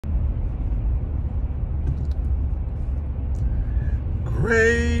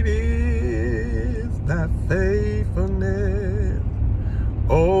Great is thy faithfulness,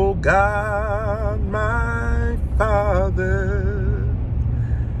 O God, my Father.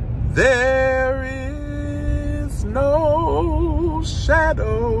 There is no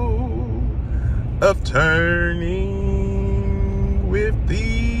shadow of turning with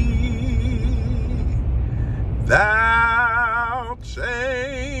thee. Thou changest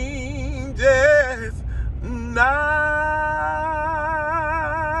not,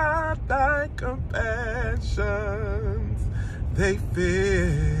 thy compassions, they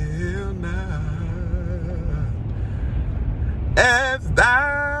fail not. As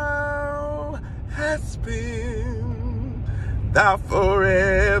thou hast been, thou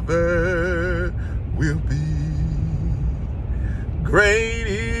forever will be. Great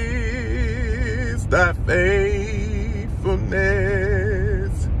is thy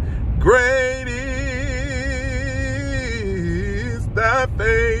faithfulness. Great is thy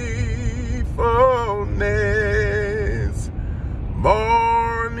faithfulness.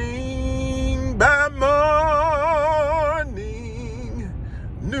 Morning by morning,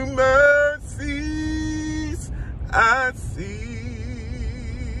 new mercies I see.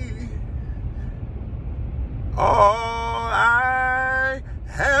 All I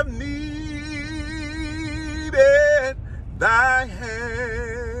have needed, thy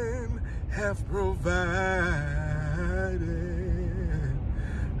hand hath provided.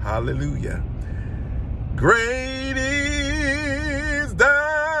 Hallelujah. Great is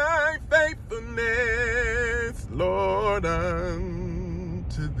thy faithfulness, Lord,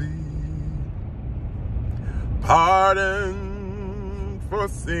 unto thee. Pardon for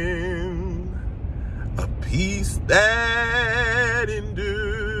sin, a peace that endureth,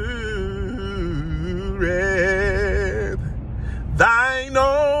 thine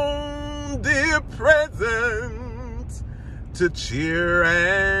own dear presence to cheer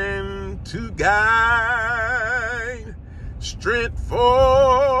and to guide, strength for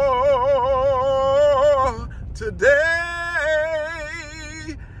today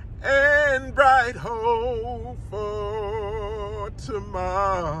and bright hope for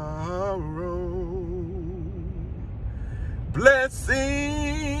tomorrow. Blessings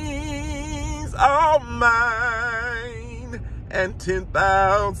all mine and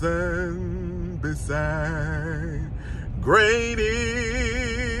 10,000 beside. Great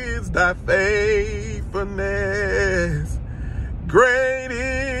is thy faithfulness. Great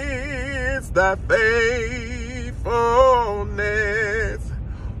is thy faithfulness.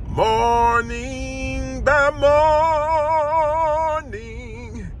 Morning by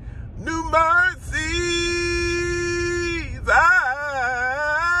morning, new mercies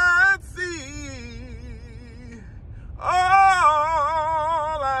I see.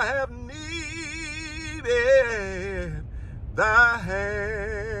 All I have needed, thy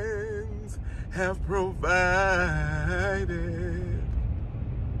hands have provided.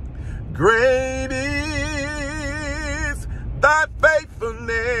 Great is thy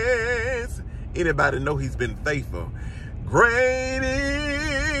faithfulness. Anybody know he's been faithful? Great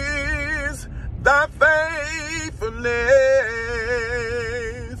is thy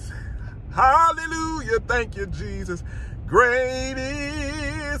faithfulness. Hallelujah. Thank you, Jesus. Great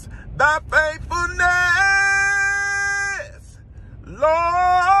is thy faithfulness, Lord,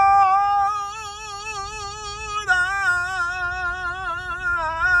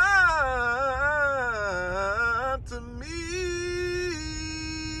 unto me.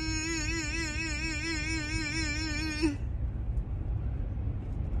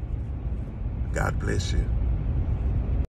 God bless you.